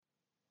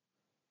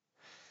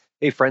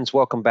Hey, friends,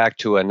 welcome back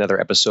to another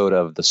episode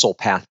of the Soul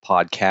Path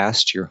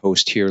Podcast. Your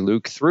host here,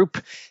 Luke Throop.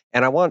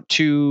 And I want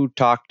to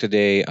talk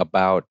today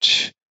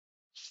about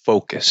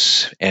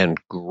focus and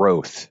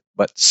growth,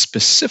 but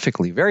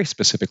specifically, very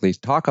specifically,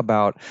 talk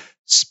about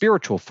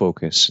spiritual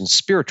focus and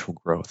spiritual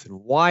growth and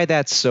why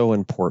that's so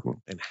important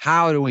and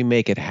how do we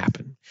make it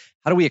happen?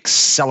 How do we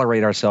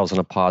accelerate ourselves in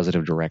a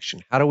positive direction?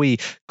 How do we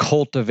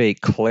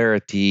cultivate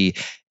clarity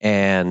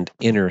and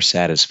inner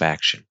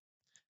satisfaction?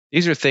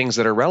 These are things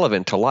that are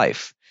relevant to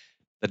life.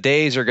 The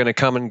days are going to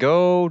come and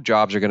go,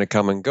 jobs are going to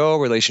come and go,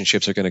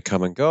 relationships are going to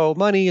come and go,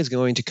 money is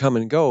going to come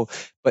and go.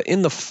 But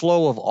in the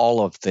flow of all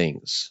of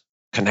things,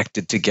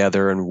 connected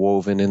together and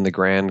woven in the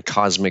grand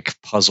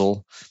cosmic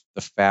puzzle,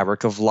 the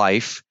fabric of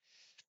life,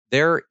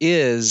 there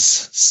is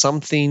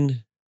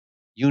something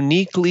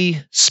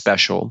uniquely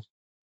special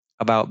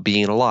about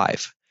being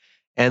alive.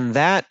 And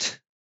that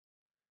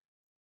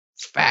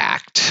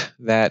fact,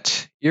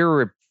 that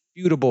irrefutable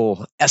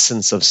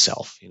essence of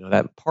self,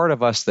 that part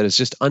of us that is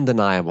just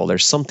undeniable.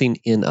 There's something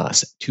in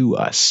us, to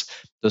us,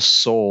 the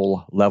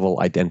soul level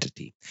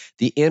identity,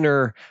 the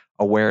inner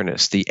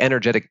awareness, the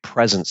energetic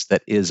presence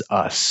that is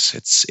us.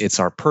 It's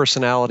our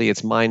personality,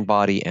 it's mind,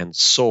 body, and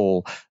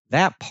soul.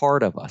 That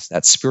part of us,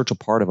 that spiritual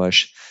part of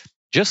us,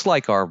 just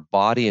like our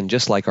body and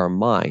just like our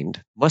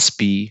mind, must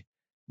be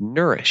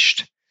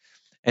nourished.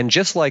 And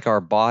just like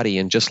our body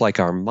and just like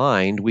our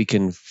mind, we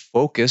can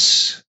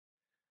focus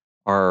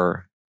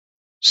our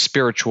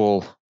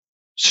spiritual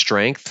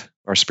strength,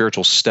 our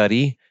spiritual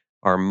study,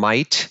 our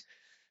might,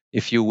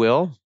 if you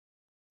will,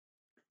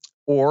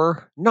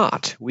 or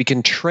not. We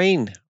can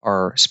train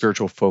our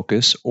spiritual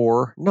focus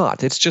or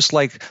not. It's just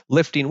like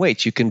lifting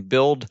weights. You can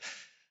build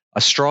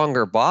a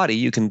stronger body.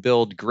 You can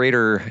build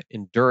greater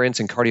endurance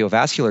and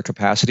cardiovascular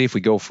capacity if we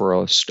go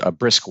for a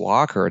brisk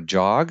walk or a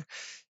jog.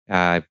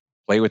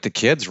 Play with the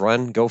kids,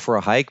 run, go for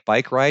a hike,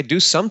 bike ride, do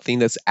something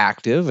that's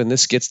active, and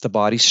this gets the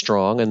body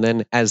strong. And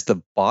then as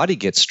the body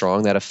gets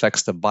strong, that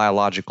affects the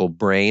biological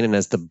brain. And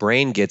as the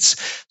brain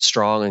gets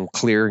strong and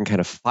clear and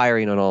kind of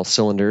firing on all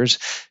cylinders,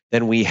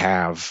 then we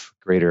have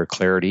greater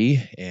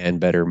clarity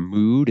and better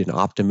mood and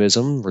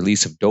optimism,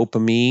 release of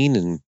dopamine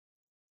and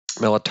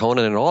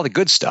melatonin and all the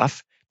good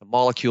stuff, the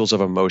molecules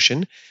of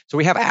emotion. So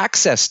we have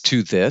access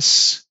to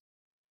this.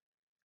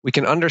 We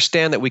can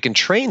understand that we can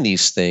train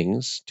these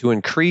things to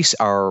increase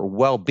our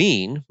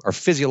well-being, our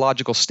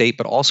physiological state,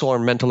 but also our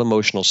mental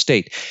emotional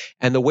state.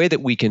 And the way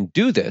that we can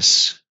do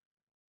this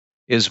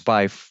is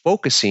by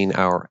focusing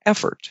our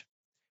effort,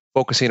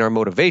 focusing our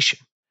motivation,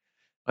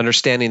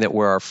 understanding that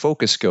where our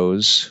focus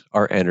goes,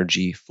 our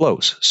energy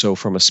flows. So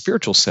from a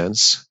spiritual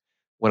sense,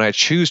 when I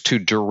choose to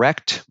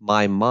direct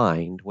my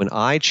mind, when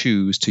I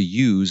choose to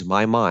use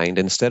my mind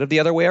instead of the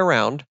other way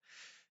around,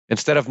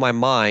 instead of my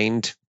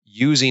mind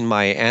using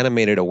my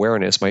animated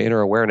awareness, my inner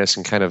awareness,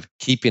 and kind of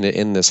keeping it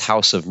in this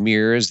house of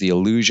mirrors, the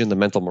illusion, the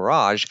mental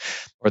mirage,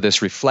 or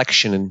this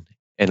reflection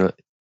and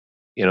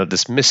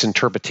this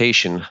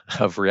misinterpretation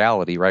of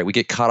reality, right? We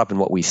get caught up in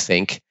what we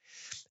think.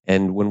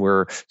 And when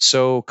we're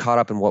so caught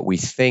up in what we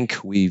think,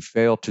 we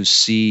fail to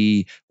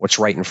see what's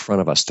right in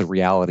front of us, the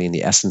reality and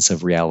the essence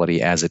of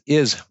reality as it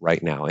is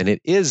right now. And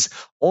it is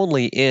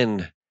only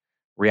in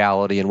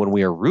reality and when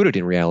we are rooted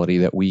in reality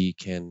that we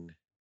can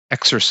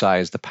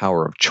exercise the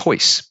power of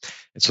choice.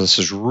 And so this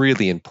is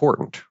really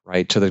important,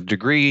 right? To the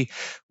degree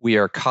we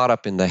are caught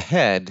up in the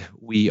head,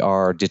 we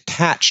are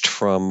detached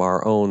from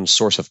our own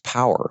source of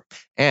power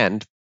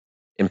and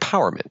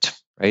empowerment,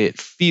 right?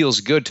 It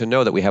feels good to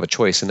know that we have a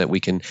choice and that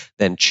we can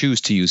then choose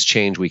to use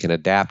change. We can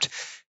adapt.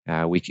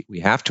 We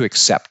have to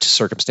accept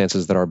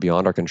circumstances that are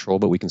beyond our control,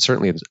 but we can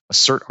certainly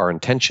assert our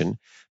intention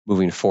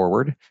moving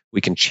forward.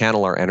 We can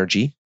channel our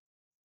energy.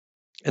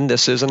 And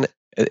this is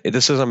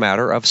a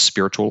matter of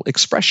spiritual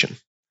expression,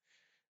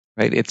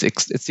 right? It's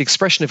the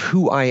expression of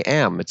who I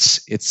am.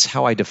 It's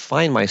how I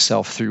define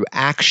myself through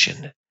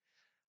action.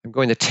 I'm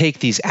going to take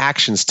these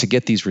actions to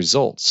get these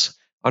results,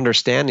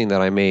 understanding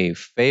that I may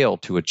fail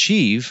to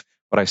achieve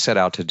what I set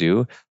out to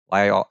do.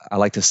 I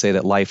like to say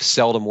that life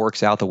seldom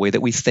works out the way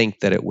that we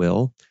think that it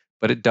will,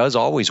 but it does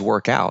always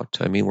work out.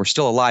 I mean, we're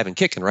still alive and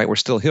kicking, right? We're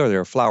still here. There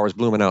are flowers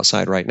blooming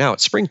outside right now.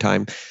 It's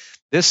springtime.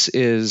 This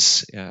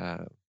is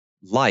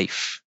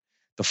life,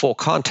 the full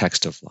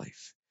context of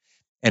life.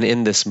 And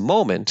in this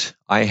moment,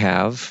 I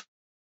have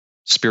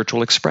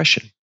spiritual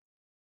expression.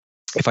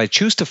 If I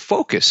choose to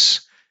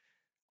focus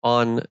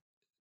on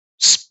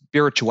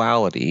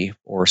spirituality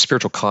or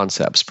spiritual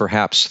concepts,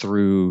 perhaps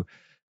through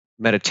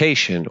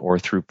meditation or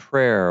through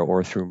prayer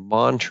or through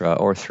mantra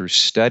or through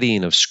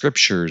studying of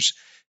scriptures,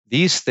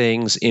 these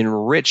things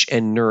enrich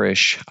and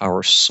nourish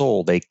our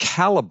soul. They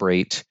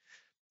calibrate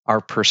our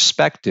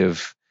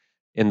perspective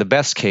in the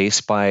best case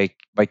by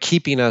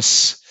keeping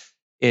us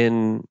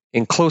in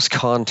close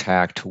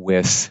contact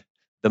with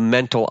the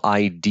mental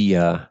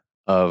idea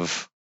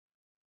of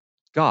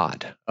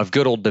God, of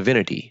good old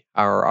divinity,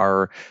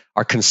 our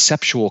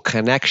conceptual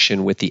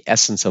connection with the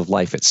essence of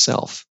life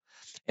itself.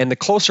 And the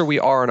closer we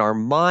are in our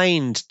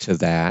mind to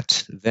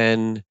that,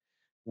 then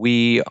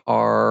we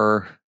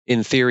are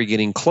in theory,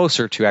 getting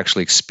closer to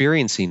actually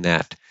experiencing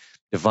that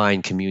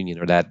divine communion,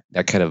 or that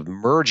kind of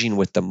merging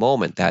with the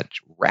moment, that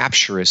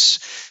rapturous,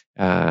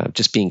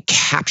 just being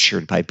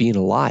captured by being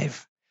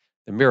alive,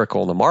 the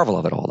miracle and the marvel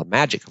of it all, the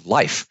magic of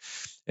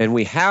life. And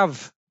we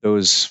have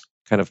those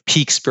kind of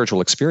peak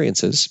spiritual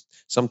experiences,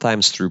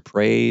 sometimes through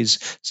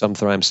praise,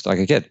 sometimes, like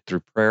again,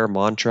 through prayer,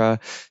 mantra.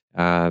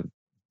 Uh,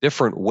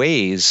 Different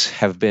ways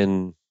have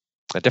been,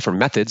 different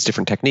methods,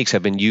 different techniques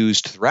have been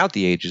used throughout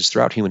the ages,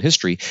 throughout human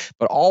history,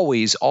 but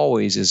always,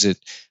 always is it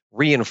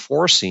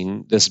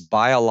reinforcing this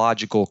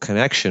biological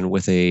connection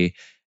with a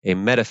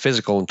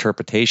metaphysical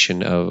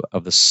interpretation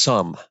of the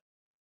sum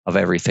of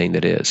everything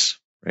that is,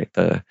 right?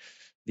 The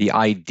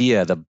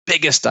idea, the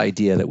biggest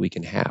idea that we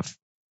can have,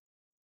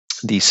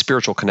 the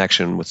spiritual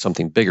connection with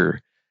something bigger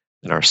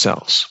than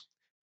ourselves,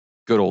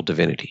 good old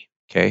divinity.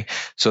 Okay.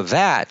 So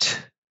that,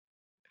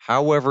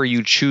 however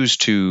you choose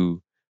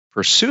to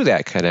pursue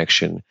that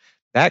connection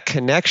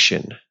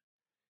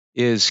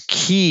is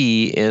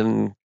key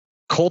in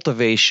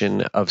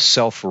cultivation of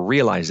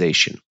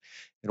self-realization.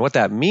 And what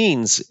that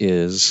means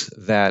is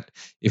that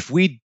if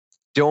we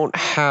don't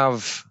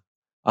have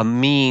a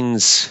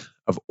means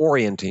of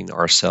orienting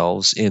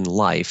ourselves in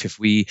life, if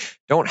we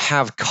don't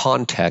have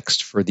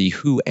context for the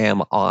who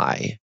am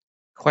I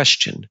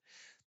question,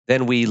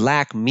 then we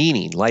lack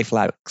meaning. Life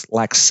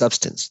lacks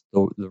substance.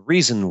 The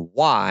reason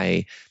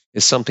why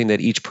is something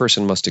that each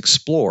person must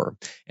explore.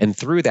 And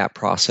through that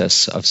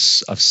process of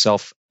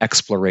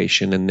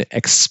self-exploration and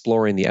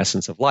exploring the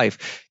essence of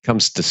life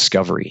comes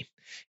discovery.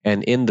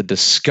 And in the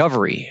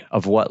discovery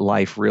of what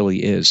life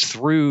really is,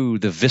 through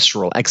the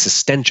visceral,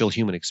 existential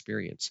human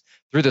experience,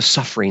 through the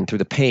suffering, through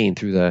the pain,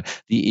 through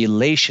the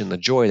elation, the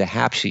joy, the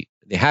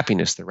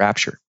happiness, the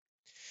rapture,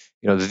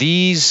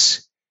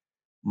 these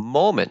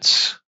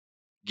moments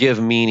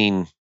give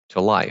meaning to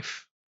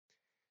life.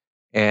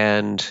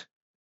 And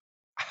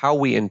how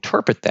we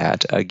interpret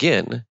that,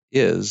 again,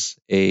 is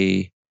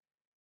a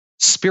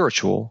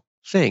spiritual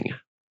thing,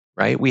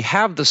 right? We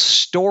have the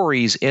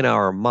stories in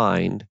our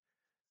mind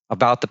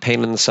about the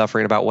pain and the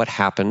suffering, about what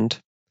happened,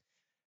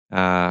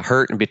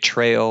 hurt and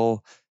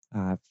betrayal,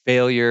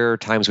 failure,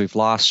 times we've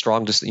lost,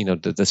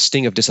 the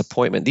sting of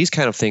disappointment. These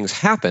kind of things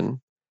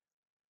happen.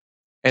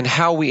 And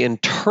how we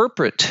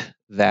interpret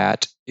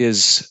that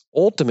is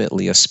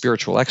ultimately a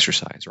spiritual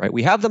exercise, right?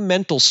 We have the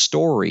mental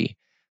story,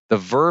 the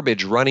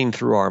verbiage running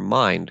through our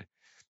mind.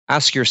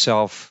 Ask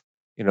yourself,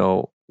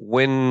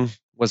 when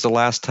was the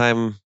last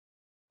time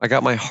I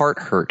got my heart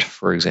hurt,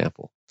 for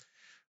example?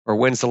 Or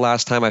when's the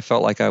last time I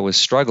felt like I was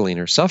struggling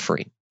or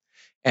suffering?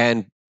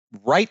 And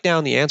write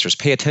down the answers.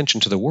 Pay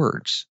attention to the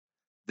words.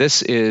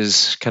 This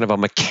is kind of a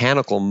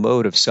mechanical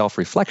mode of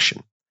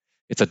self-reflection.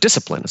 It's a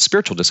discipline, a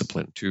spiritual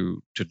discipline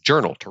to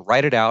journal, to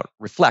write it out,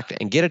 reflect,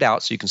 and get it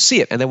out so you can see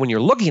it. And then when you're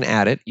looking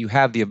at it, you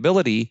have the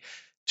ability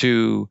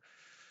to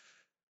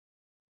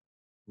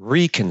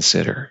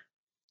reconsider.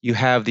 You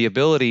have the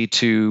ability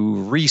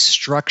to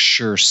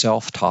restructure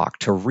self-talk,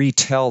 to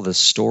retell the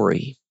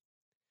story.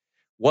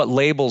 What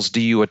labels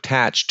do you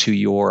attach to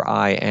your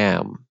I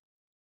am?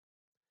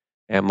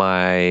 Am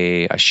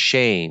I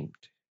ashamed?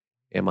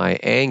 Am I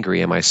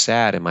angry? Am I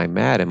sad? Am I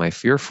mad? Am I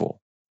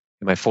fearful?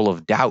 Am I full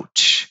of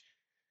doubt?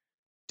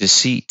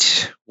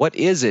 Deceit? What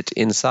is it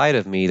inside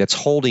of me that's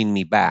holding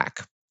me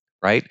back,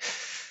 right?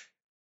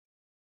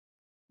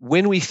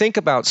 When we think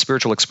about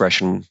spiritual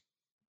expression,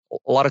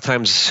 a lot of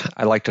times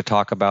I like to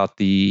talk about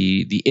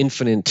the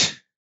infinite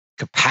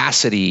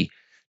capacity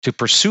to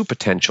pursue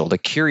potential, the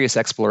curious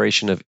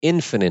exploration of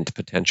infinite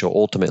potential,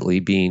 ultimately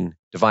being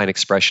divine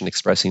expression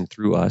expressing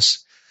through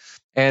us.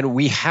 And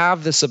we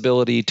have this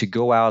ability to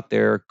go out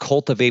there,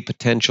 cultivate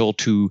potential,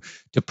 to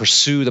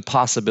pursue the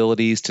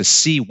possibilities, to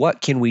see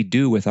what can we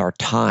do with our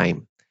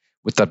time,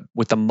 with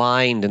the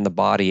mind and the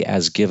body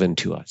as given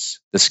to us,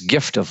 this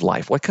gift of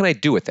life. What can I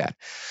do with that?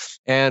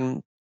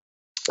 And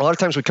a lot of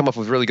times we come up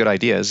with really good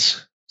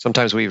ideas.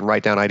 Sometimes we even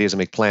write down ideas and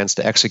make plans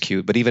to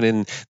execute. But even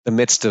in the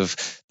midst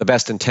of the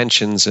best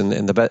intentions and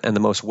the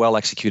most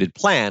well-executed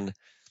plan,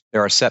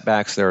 there are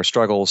setbacks, there are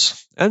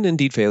struggles, and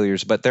indeed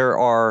failures. But there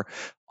are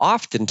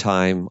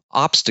oftentimes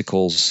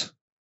obstacles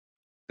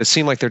that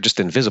seem like they're just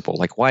invisible.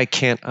 Like, why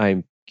can't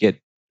I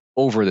get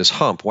over this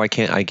hump? Why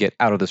can't I get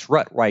out of this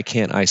rut? Why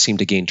can't I seem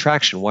to gain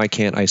traction? Why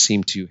can't I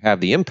seem to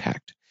have the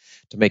impact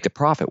to make the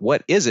profit?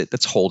 What is it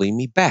that's holding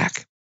me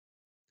back?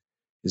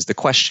 Is the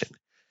question.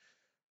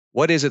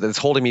 What is it that's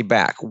holding me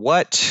back?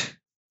 What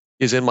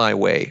is in my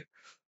way?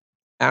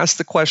 Ask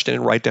the question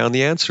and write down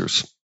the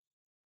answers.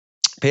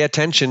 Pay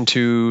attention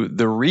to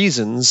the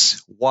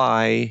reasons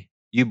why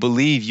you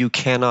believe you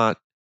cannot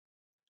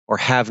or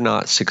have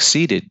not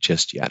succeeded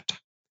just yet.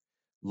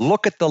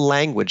 Look at the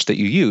language that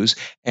you use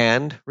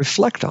and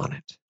reflect on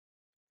it.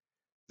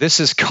 This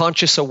is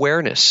conscious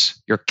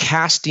awareness. You're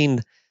casting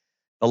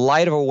the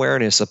light of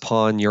awareness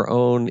upon your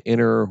own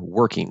inner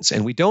workings.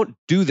 And we don't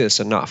do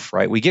this enough,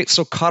 right? We get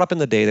so caught up in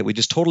the day that we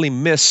just totally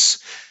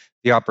miss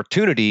the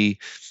opportunity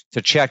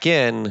to check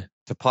in,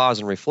 to pause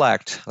and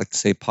reflect. I like to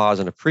say pause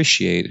and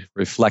appreciate,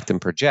 reflect and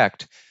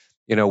project.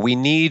 We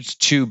need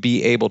to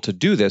be able to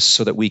do this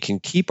so that we can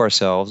keep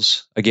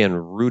ourselves, again,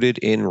 rooted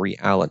in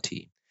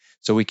reality.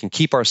 So we can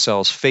keep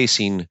ourselves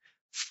facing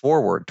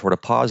forward toward a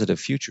positive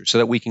future, so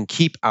that we can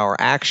keep our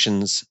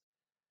actions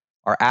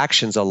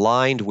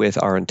aligned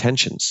with our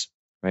intentions,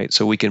 right?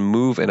 So we can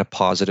move in a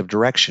positive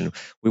direction.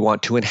 We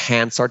want to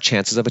enhance our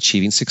chances of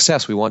achieving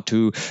success. We want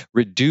to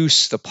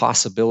reduce the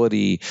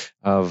possibility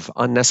of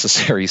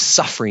unnecessary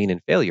suffering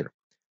and failure.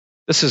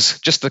 This is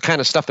just the kind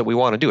of stuff that we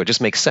want to do. It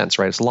just makes sense,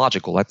 right? It's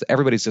logical. That's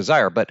everybody's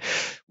desire, but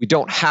we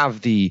don't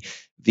have the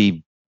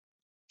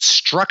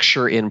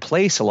structure in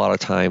place a lot of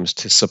times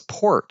to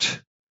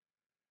support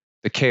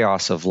the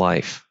chaos of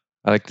life.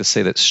 I like to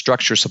say that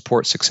structure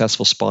supports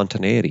successful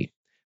spontaneity.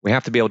 We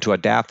have to be able to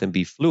adapt and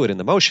be fluid in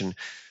the motion,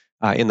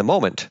 in the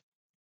moment.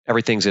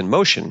 Everything's in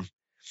motion,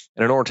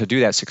 and in order to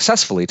do that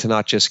successfully, to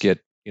not just get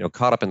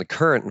caught up in the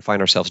current and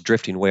find ourselves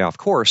drifting way off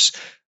course,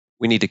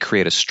 we need to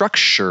create a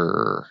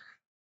structure.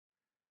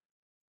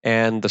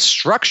 And the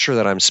structure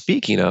that I'm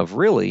speaking of,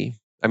 really,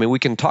 we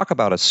can talk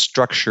about a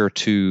structure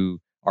to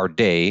our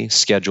day,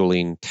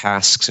 scheduling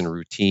tasks and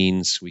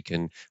routines. We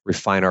can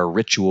refine our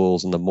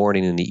rituals in the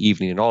morning and the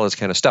evening and all this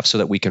kind of stuff so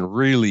that we can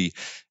really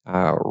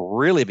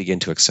begin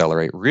to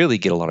accelerate, really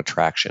get a lot of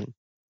traction.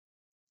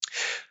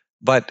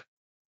 But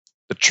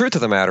the truth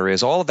of the matter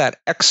is all of that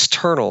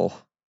external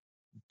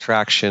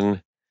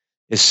traction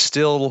is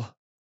still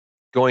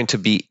going to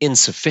be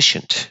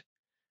insufficient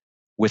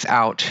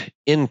without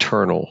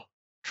internal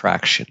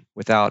traction,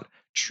 without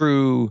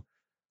true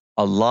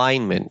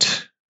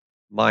alignment,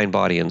 mind,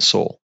 body, and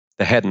soul,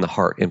 the head and the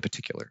heart in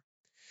particular.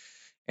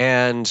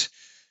 And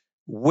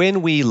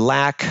when we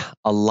lack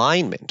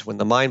alignment, when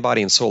the mind,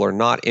 body, and soul are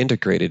not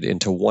integrated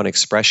into one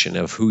expression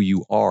of who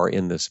you are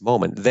in this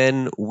moment,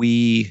 then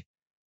we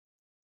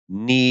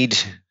need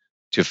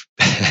to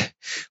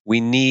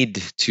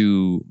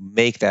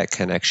make that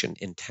connection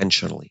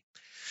intentionally.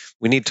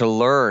 We need to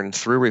learn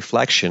through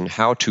reflection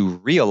how to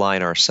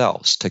realign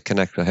ourselves to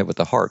connect the head with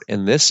the heart.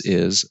 And this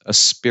is a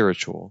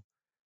spiritual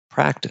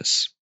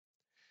practice.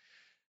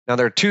 Now,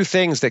 there are two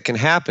things that can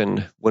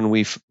happen when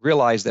we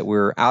realize that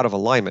we're out of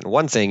alignment.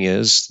 One thing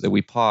is that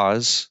we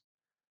pause,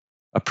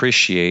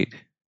 appreciate,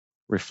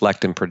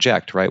 reflect, and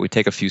project, right? We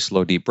take a few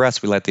slow, deep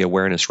breaths. We let the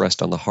awareness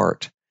rest on the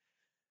heart.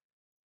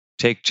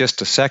 Take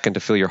just a second to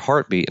feel your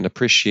heartbeat and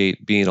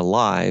appreciate being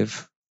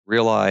alive.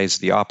 Realize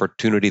the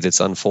opportunity that's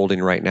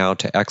unfolding right now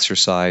to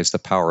exercise the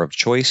power of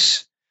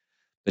choice,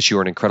 that you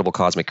are an incredible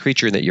cosmic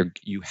creature, and that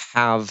you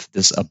have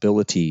this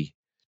ability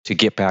to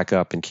get back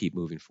up and keep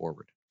moving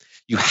forward.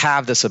 You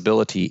have this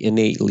ability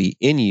innately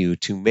in you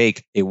to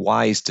make a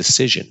wise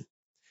decision,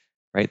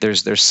 right?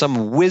 There's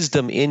some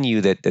wisdom in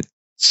you that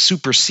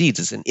supersedes.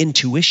 It's an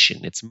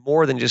intuition. It's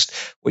more than just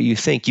what you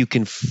think. You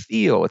can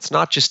feel. It's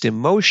not just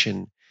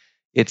emotion.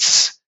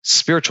 It's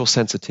spiritual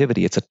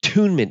sensitivity. It's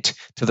attunement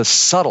to the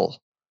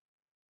subtle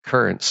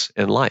currents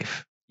in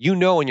life. You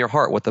know in your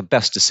heart what the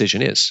best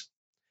decision is.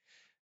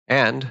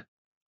 And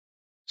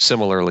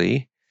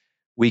similarly,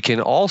 we can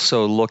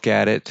also look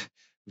at it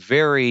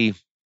very,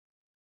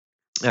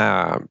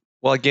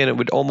 again, it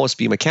would almost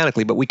be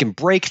mechanically, but we can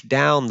break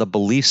down the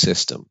belief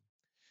system,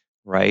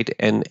 right?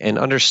 And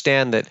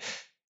understand that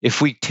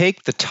if we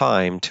take the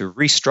time to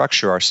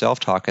restructure our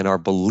self-talk and our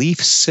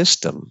belief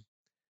system,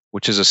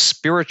 which is a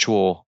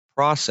spiritual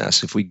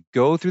process, if we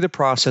go through the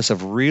process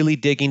of really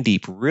digging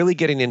deep, really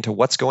getting into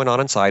what's going on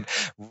inside,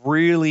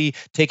 really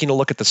taking a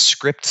look at the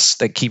scripts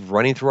that keep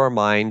running through our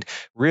mind,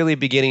 really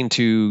beginning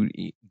to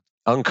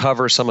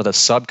uncover some of the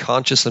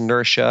subconscious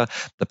inertia,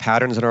 the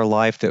patterns in our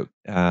life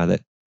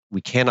that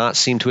we cannot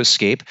seem to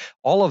escape,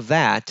 all of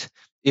that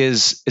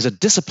is a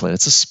discipline.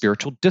 It's a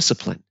spiritual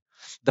discipline.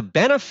 The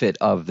benefit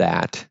of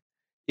that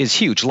is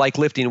huge, like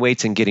lifting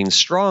weights and getting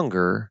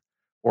stronger,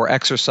 or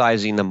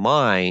exercising the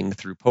mind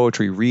through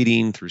poetry,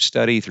 reading, through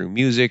study, through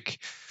music,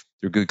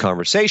 through good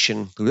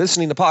conversation, through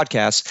listening to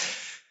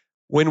podcasts.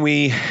 When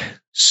we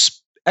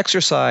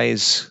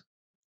exercise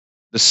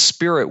the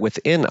spirit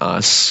within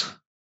us,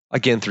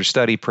 again, through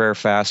study, prayer,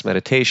 fast,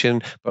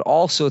 meditation, but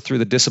also through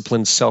the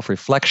disciplined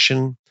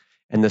self-reflection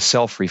and the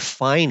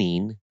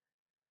self-refining,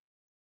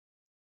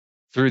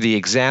 through the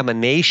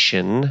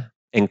examination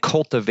and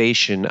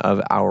cultivation of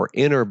our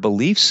inner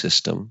belief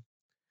system,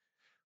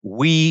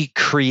 we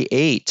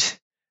create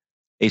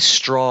a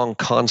strong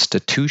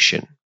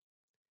constitution.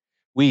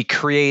 We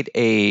create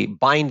a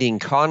binding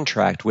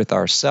contract with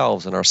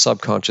ourselves and our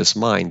subconscious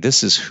mind.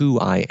 This is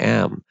who I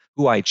am,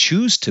 who I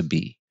choose to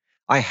be.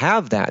 I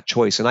have that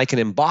choice, and I can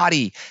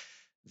embody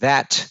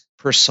that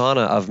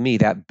persona of me,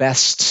 that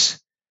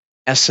best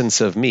essence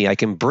of me. I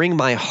can bring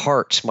my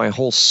heart, my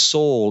whole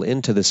soul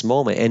into this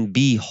moment and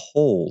be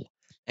whole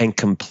and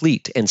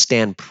complete and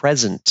stand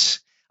present,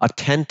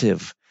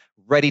 attentive,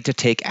 ready to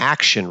take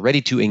action,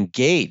 ready to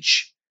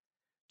engage,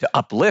 to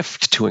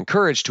uplift, to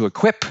encourage, to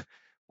equip.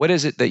 What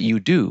is it that you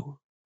do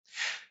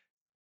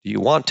you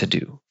want to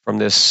do from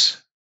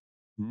this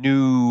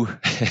new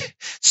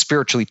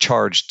spiritually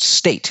charged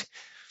state?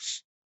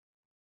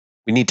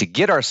 We need to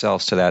get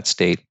ourselves to that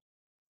state,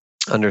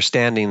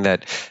 understanding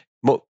that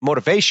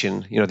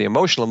motivation, the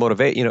emotional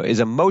motivate, is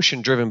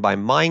emotion driven by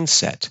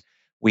mindset.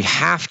 We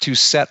have to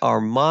set our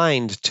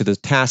mind to the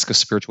task of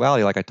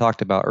spirituality, like I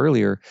talked about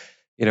earlier.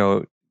 You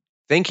know,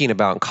 thinking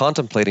about and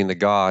contemplating the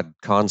God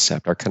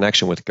concept, our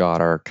connection with God,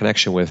 our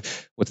connection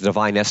with the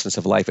divine essence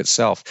of life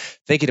itself,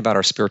 thinking about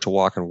our spiritual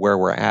walk and where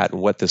we're at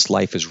and what this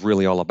life is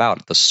really all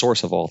about, the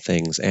source of all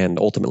things and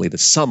ultimately the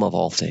sum of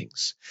all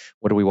things.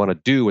 What do we want to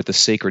do with the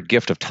sacred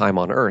gift of time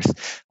on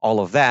earth? All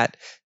of that.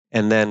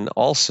 And then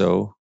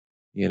also,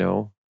 you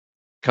know,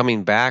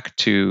 coming back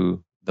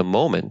to the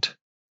moment,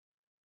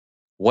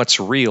 what's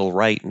real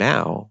right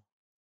now,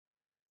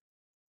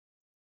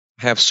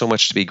 I have so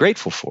much to be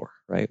grateful for,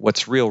 right?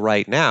 What's real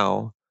right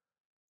now,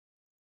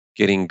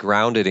 getting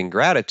grounded in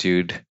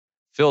gratitude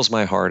fills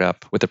my heart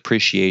up with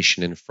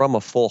appreciation. And from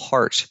a full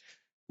heart,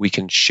 we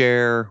can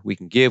share, we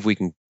can give, we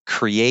can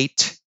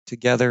create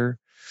together,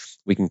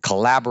 we can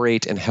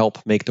collaborate and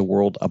help make the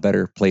world a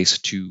better place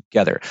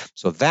together.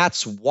 So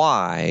that's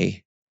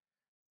why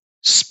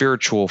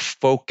spiritual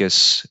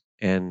focus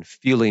and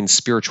feeling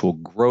spiritual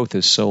growth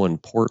is so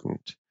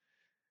important.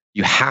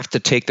 You have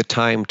to take the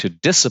time to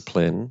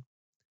discipline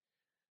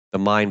the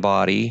mind,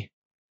 body,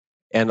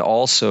 and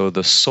also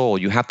the soul.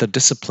 You have to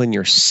discipline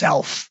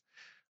yourself.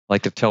 I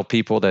like to tell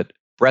people that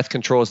breath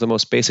control is the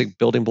most basic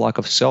building block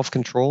of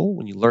self-control.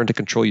 When you learn to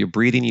control your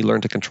breathing, you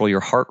learn to control your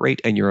heart rate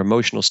and your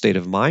emotional state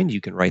of mind.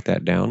 You can write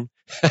that down.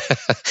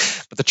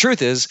 But the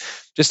truth is,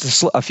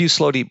 just a few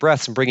slow, deep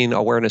breaths and bringing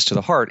awareness to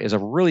the heart is a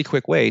really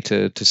quick way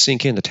to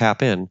sink in, to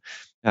tap in,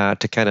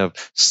 to kind of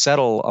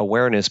settle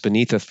awareness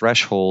beneath a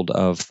threshold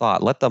of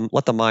thought. Let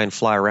the mind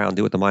fly around,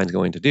 do what the mind's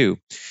going to do.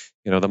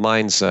 The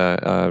mind's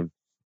an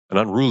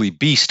unruly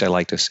beast, I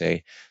like to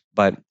say,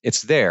 but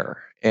it's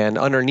there. And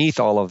underneath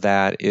all of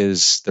that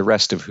is the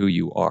rest of who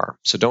you are.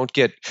 So don't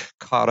get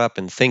caught up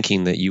in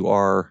thinking that you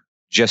are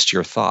just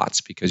your thoughts,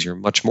 because you're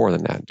much more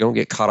than that. Don't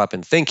get caught up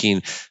in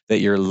thinking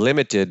that you're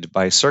limited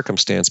by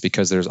circumstance,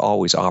 because there's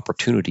always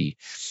opportunity.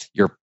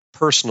 Your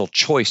personal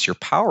choice, your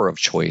power of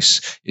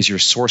choice, is your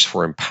source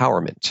for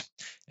empowerment.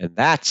 And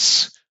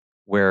that's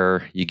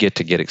where you get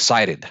to get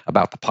excited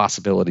about the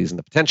possibilities and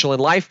the potential in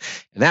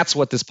life. And that's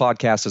what this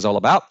podcast is all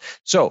about.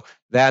 So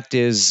that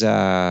is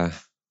the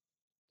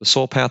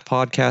Soul Path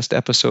podcast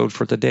episode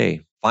for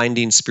today,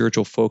 finding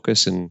spiritual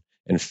focus and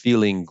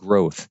feeling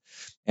growth.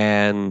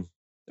 And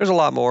there's a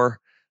lot more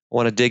I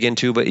want to dig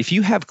into, but if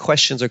you have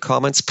questions or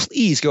comments,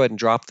 please go ahead and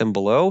drop them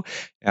below.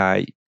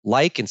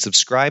 Like and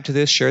subscribe to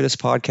this, share this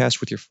podcast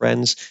with your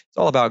friends. It's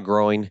all about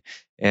growing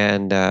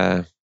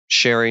and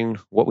sharing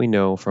what we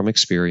know from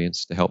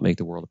experience to help make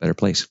the world a better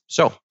place.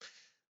 So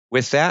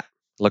with that,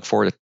 look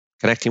forward to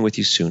connecting with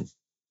you soon.